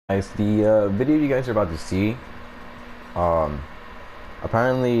Guys, the video you guys are about to see,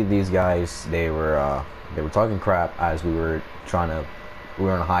 apparently these guys they were talking crap as we were on a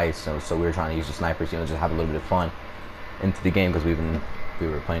heist, so we were trying to use the snipers, just have a little bit of fun into the game because we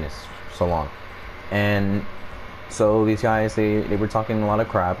were playing this so long, and so these guys they were talking a lot of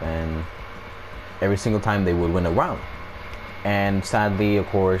crap, and every single time they would win a round, and sadly, of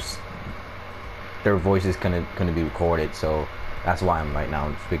course, their voices couldn't be recorded, so that's why I'm right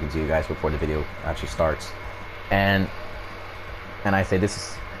now speaking to you guys before the video actually starts. And I say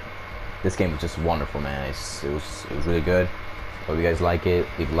this game is just wonderful, man. It was really good. Hope you guys like it.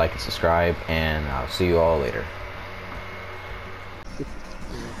 Leave a like and subscribe, and I'll see you all later.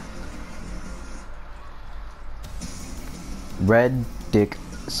 Red Dick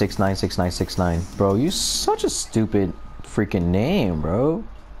 696969. Bro, you such a stupid freaking name, bro.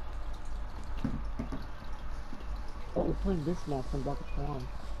 We're playing this map from back at home.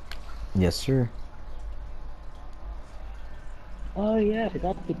 Yes, sir. Oh yeah, I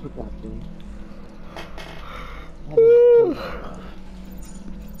forgot to put that thing.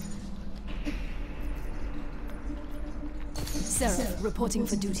 Sarah, reporting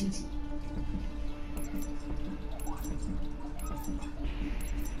for duty.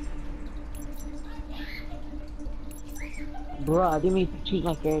 Bro, I didn't mean to choose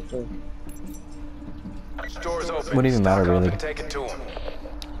my character. Doors open. Wouldn't even matter, really. Take it to him.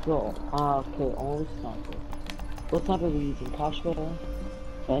 Bro, okay, only sniper. What sniper are we using? Koshka?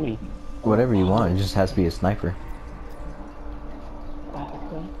 Any. Whatever you want, it just has to be a sniper.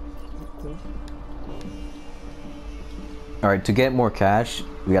 Okay. Alright, to get more cash,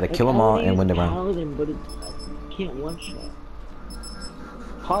 we gotta kill them all and win the round. Paladin, but it can't one shot.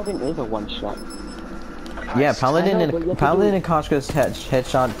 Paladin is a one shot. Yeah, Paladin and Koshka's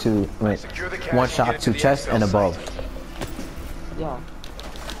headshot to one shot to chest and above. Yeah.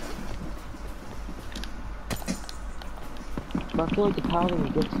 But I feel like the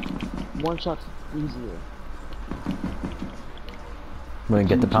Paladin gets one shots easier. We're gonna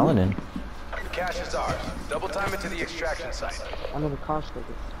get the Paladin. Cash is ours. Double time it to the extraction site. I know the Koshka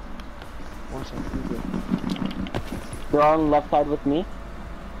gets one shot easier. They're on the left side with me,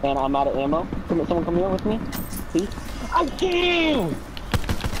 and I'm out of ammo. Someone come here with me, please. I can't!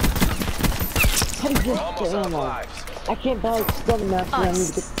 How do you We're get almost the out of ammo? lives. I can't buy 7 maps and I need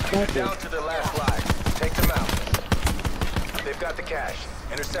to get the sniper. Down to the last live. Take them out. They've got the cash.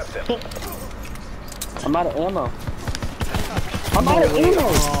 Intercept them. I'm out of ammo. I'm out of ammo!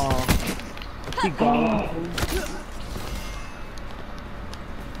 He got it.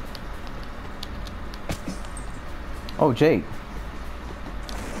 Oh, Jake.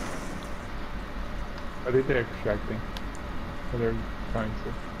 I think they're extracting. Or they're trying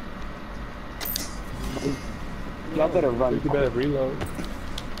to. Y'all better run. You better reload.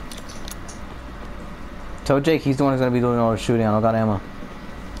 Tell Jake he's the one who's gonna be doing all the shooting. I don't got ammo.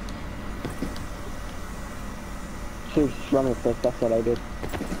 She was just running first, that's what I did.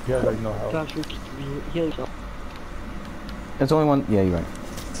 You have like no help. Josh, heal yourself. There's only one. Yeah, you're right.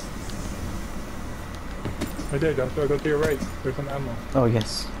 Right there, Joshua, go to your right. There's some ammo. Oh,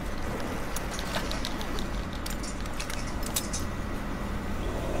 yes.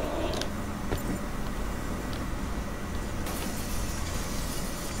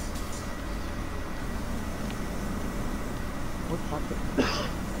 What's happening?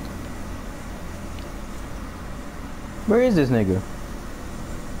 Where is this nigga?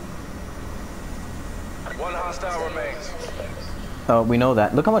 One hostile remains. Oh, we know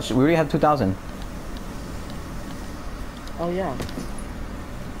that. Look how much. We already have 2,000. Oh yeah.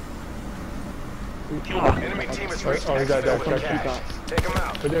 Enemy team is reached Oh, he got that. with cash. Take them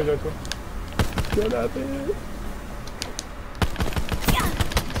out. Right there, Joshua. Get up there.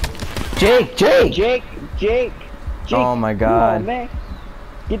 Jake! Jake! Oh my Come god. on, man.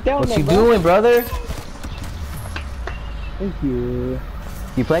 Get down What's there, he bro. doing, brother? Thank you.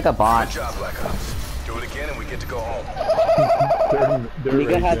 You play like a bot. Good job, Black Ops. Do it again and we get to go home. They're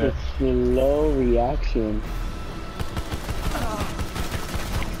Nigga right had there. a slow reaction.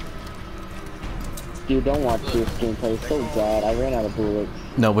 Dude, don't watch this gameplay. It's so bad. I ran out of bullets.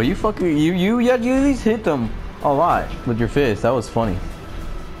 No, but you fucking you at least hit them a lot with your fist. That was funny.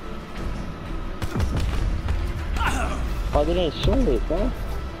 Oh, they didn't show it, bro.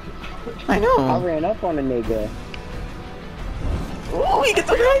 I I know. ran up on a nigga. Oh, he gets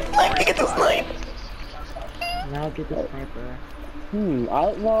the snipe! He gets the snipe! Now get the sniper.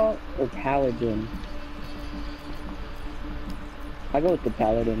 Outlaw or Paladin? I go with the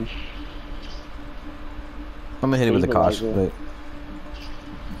Paladin. I'm gonna hit it with the Kosh, Stabilizer.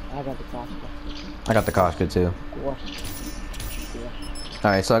 but I got the Koshka. I got the Koshka too. Yeah.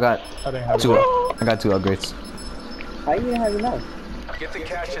 Alright, so I got I didn't have two. it. I got 2 upgrades. How you have enough? Get the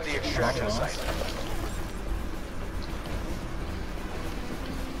cash at the extraction site.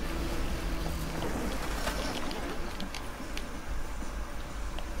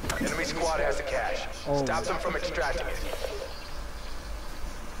 Enemy squad has the cash. Stop them from extracting it.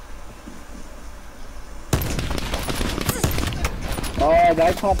 Oh, a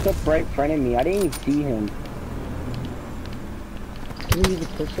guy popped up right in front of me. I didn't even see him. Can you use a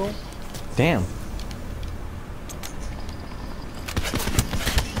pistol? Damn.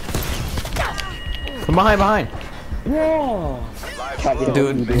 From behind. Bro!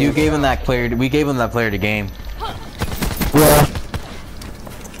 Dude, you gave him that player. We gave him that player to game. Yeah.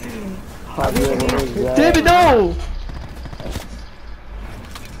 David, no!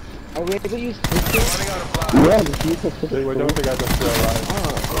 Are we able to use pistol? Yeah, just use a pistol. Wait, don't think I just still alive.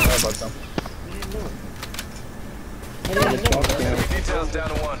 Oh, how about them? Enemy details down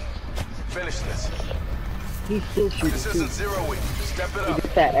to 1. Finish this. He's still shooting. This isn't 0 week. Step it up.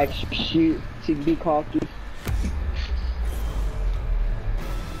 Get that extra shoot to be cocky.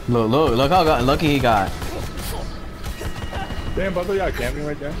 Look how lucky he got. Damn, brother, y'all camping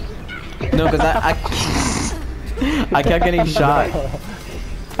right there? No, cause I kept getting shot.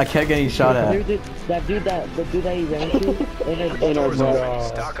 I kept getting shot at. The dude that he ran to in our bro.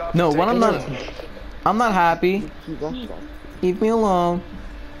 Stock up. No, Take when it. I'm not happy. He rushed us. Leave me alone.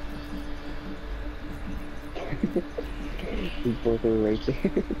 We both were right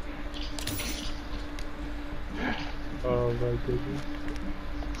there. Oh my goodness.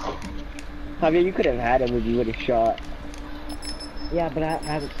 Javier, you could have had him if you would have shot. Yeah, but I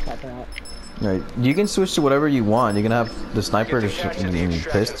haven't shot out. Right, you can switch to whatever you want. You can have the sniper and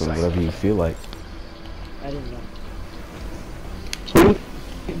pistol, whatever you feel like. I didn't know.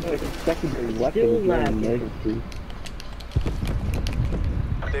 Secondary weapon is an emergency.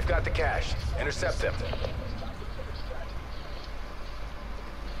 They've got the cash. Intercept them.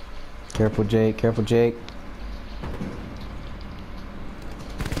 Careful, Jake. Careful, Jake.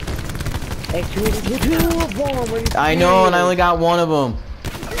 Hey, two of them! I know, and I only got one of them.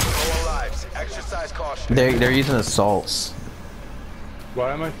 All lives. Exercise caution. They're using assaults.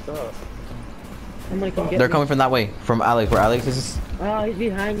 Why am I stuck? Somebody come get They're me. coming from that way, from Alex. Where Alex is. Oh, he's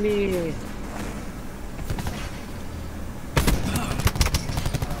behind me.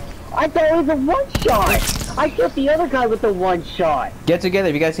 I thought it was a one-shot! I killed the other guy with the one-shot! Get together.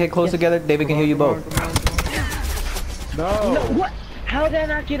 If you guys get close together, David can heal you both. No! No, what? How did I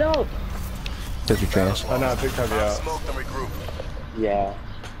not get up? Cause you're trash. Oh no, I picked Heavy out. Smoke them, regroup. Yeah.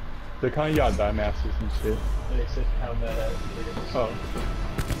 They're calling y'all die masters and shit. Oh.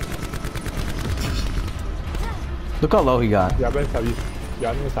 Look how low he got. Y'all better stop using.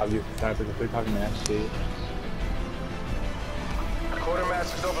 Y'all need to stop using snipers if they're talking mad shit.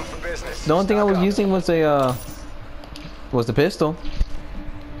 Quartermaster's open for business. The only thing I was Stock up. using was the pistol.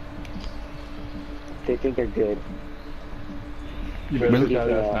 They think they're good. You better Really? look at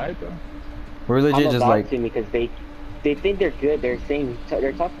that Yeah. sniper. We're legit I'm just about like. to because they think they're good. They're saying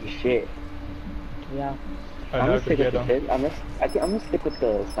they're talking shit. Yeah. I I'm know gonna to stick get with them. I'm gonna stick with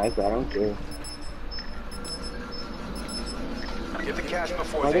the sniper. I don't care. Get the cash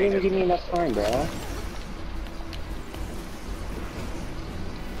before Why they didn't you do. give me enough time, bro?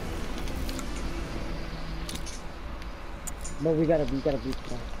 No, we gotta beat them.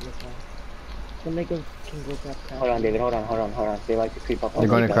 Somebody can go grab cash. Hold on, David. Hold on. They like to creep up on They're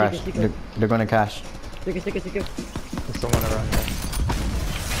going to me. crash. They're going to crash. Stick it. There's someone around here.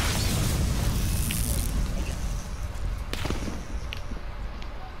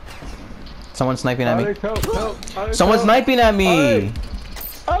 Someone's sniping at me. Alex, help! Alex, Someone's help. sniping at me.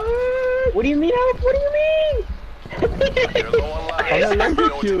 Alex! What do you mean, Alex? What do you mean? They're low on lives. I'm You know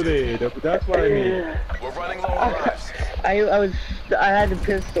what to do. electrocuted. That's what I mean. We're running low on lives. I had the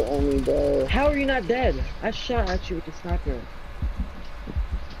pistol only, bro. How are you not dead? I shot at you with the sniper.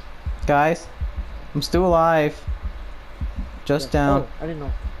 Guys, I'm still alive. Just down. Oh, I didn't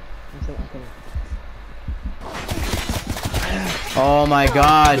know. Okay. Oh my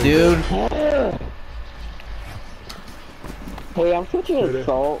god, dude. Hey, I'm switching to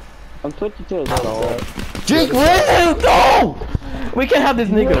assault. Jake, no! We can't have this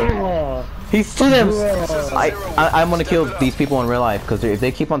nigga. Yeah. He's to them. I'm gonna kill these people in real life because if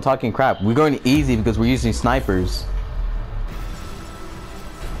they keep on talking crap, we're going easy because we're using snipers.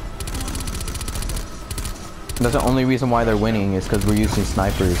 That's the only reason why they're winning is because we're using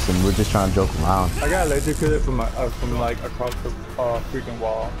snipers and we're just trying to joke around. I got electrocuted from like across the freaking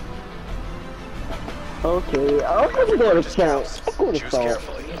wall. Okay, I'm gonna go to assault. I'm going to Choose assault.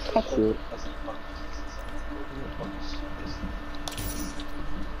 carefully. That's it.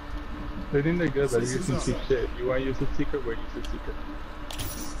 They think they're good, but they're using cheap shit. You want to use a secret? We'll use a secret.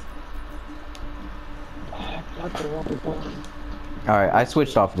 All right, I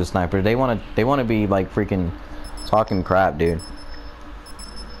switched off the sniper. They wanna be like freaking talking crap, dude.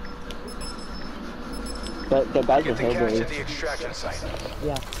 The guys are Get the cash at hillbillies. the extraction site.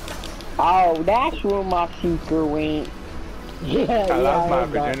 Yeah. Oh, that's where my seeker went. Yeah, I lost my I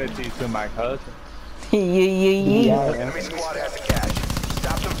got- virginity to my cousin. Yeah. Enemy squad has the cash.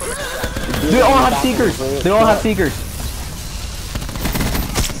 Stop them from extracting. They all have seekers. They all have seekers.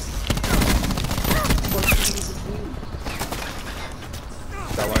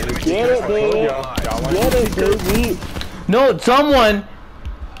 Get it, baby. Get it, baby. No, someone.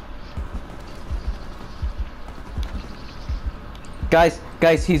 Guys,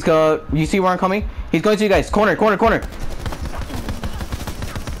 he's you see where I'm coming? He's going to you guys. Corner.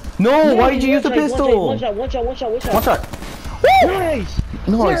 No, why did you use the pistol? One shot. One shot. Nice.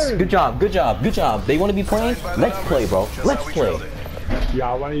 Nice. Sir. Good job. They want to be playing? Let's play, bro. Just Let's how we play. drilled it.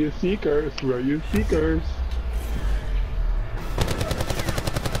 Y'all want to use seekers? We'll use seekers.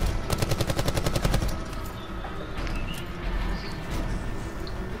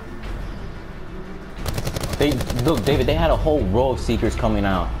 Look, David, they had a whole row of seekers coming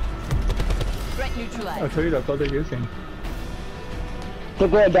out. Threat I neutralized. tell you, that's what they're using. So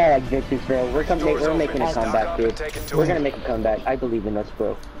we're a guy like Victor's, bro. We're Doors making a open. comeback, Stock up dude. and take it to We're him. gonna make a comeback. I believe in us,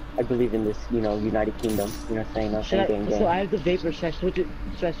 bro. I believe in this, United Kingdom. You know what I'm saying? No, Should I, gang, so I have the vapor. Should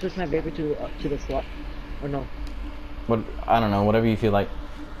I switch my vapor to the slot, or no? What? I don't know. Whatever you feel like.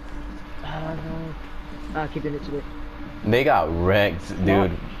 No. Keeping it to it. They got wrecked,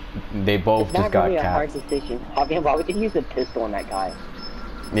 dude. They both It's just not got really a hard capped. decision. Javier, why would you use a pistol on that guy?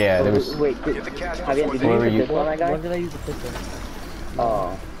 Yeah, there was. Wait, Get the cash Javier, before did they you Where were use a you? pistol on that guy? When did I use the pistol?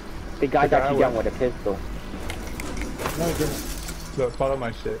 Oh. The guy The got guy you down with a pistol. No, it didn't. Look, follow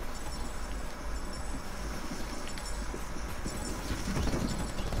my shit.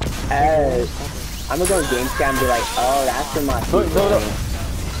 I'm gonna go in game chat and be like, oh, that's for my Look, people. look.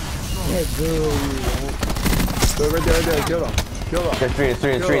 Yeah, dude. Look right there, kill him.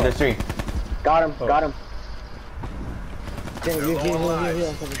 There's three. Got him, Oh. got him. Yeah, They're here, low here, on here,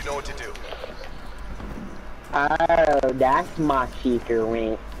 lives. here, here. You know what to do. Oh, that's my seeker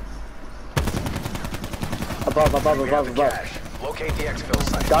wing. Above. We have the cash. Locate the exfil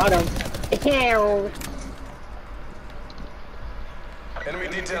site. Got him. Ew. Enemy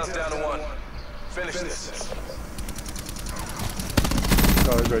details down to 1. Finish this.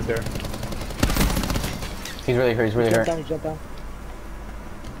 Oh, he's right there. He's really hurt. Jump down.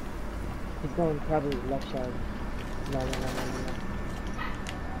 He's going probably left side. No.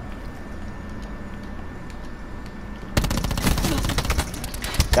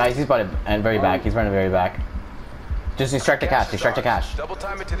 Guys, he's about to end very back. He's running very back. Just extract the cash. Double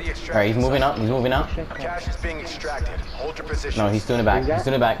time it to the extraction. Alright, he's moving site. up. Cash is being extracted. Hold your position. No, he's doing it back.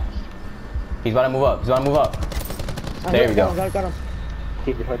 He's about to move up. There we go. Got him.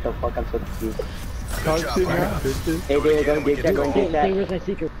 Jesus, what the fuck? I'm so confused. Can't job, see me, Mike. bitches. Hey, David, go and get that, go and get Hey, that. where's my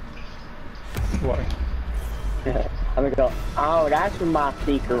secret? Why? I'm gonna go, oh, that's for my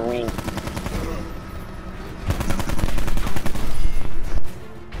seeker wing.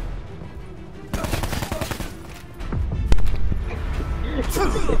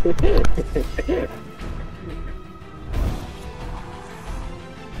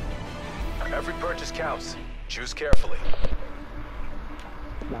 Every purchase counts. Choose carefully.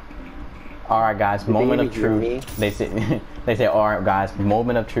 Alright guys, moment of you hear me? truth. They say alright guys,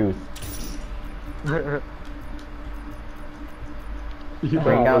 moment of truth. You Bring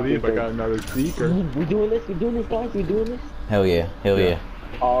better out believe I the- got another seeker. We doing this, guys? We doing this? Hell yeah.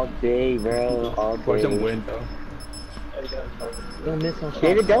 All day, bro, all Watch them day. win, though. Don't miss no shot.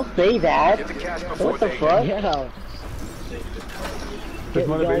 David, don't say that. Get the cash before What the they fuck? Yeah. There's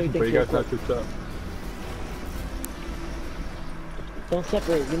Yeah, motivation for you guys yeah, not to suck. Don't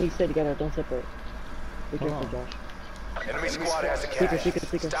separate. When you said you gotta, don't separate. Be careful, Oh. Josh. Enemy squad has the cash.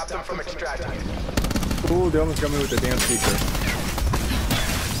 Seeker. Stop them from extracting it. Ooh, they almost got me with the damn seeker.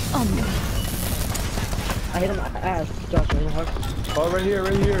 I hit him ass, Josh. I hit him hard. Oh, right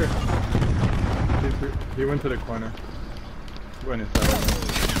here. He went to the corner. He went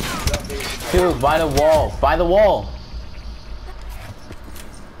inside. Dude, by the wall.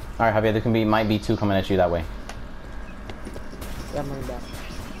 Alright, Javier, there might be two coming at you that way. Yeah, I'm running back.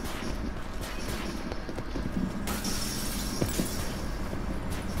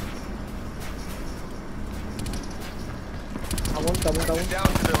 Got one. Down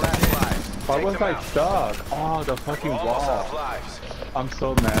to the last lives. Why Take was them I out. stuck? Oh, the fucking We're almost out of wall. lives. I'm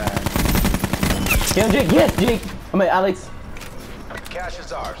so mad. Get him, Jake. Yes, Jake. I mean, Alex. cash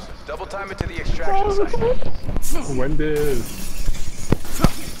is ours. Double time it to the extraction site. When did?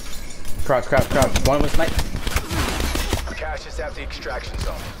 Crouch. One was snipe. Cash is at the extraction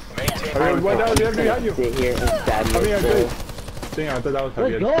zone. Maintain. Okay, what else do you have behind you? Sit here and stab Come here, you. Dang, I thought that was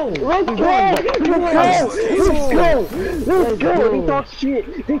Let's Javier. go! Let's go! They talk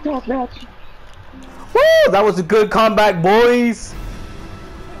shit! They talk that shit! Woo! That was a good comeback, boys.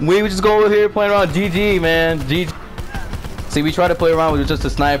 We would just go over here playing around. GG, man. GG. See, we tried to play around with just the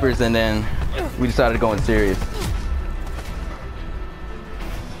snipers, and then we decided to go in serious.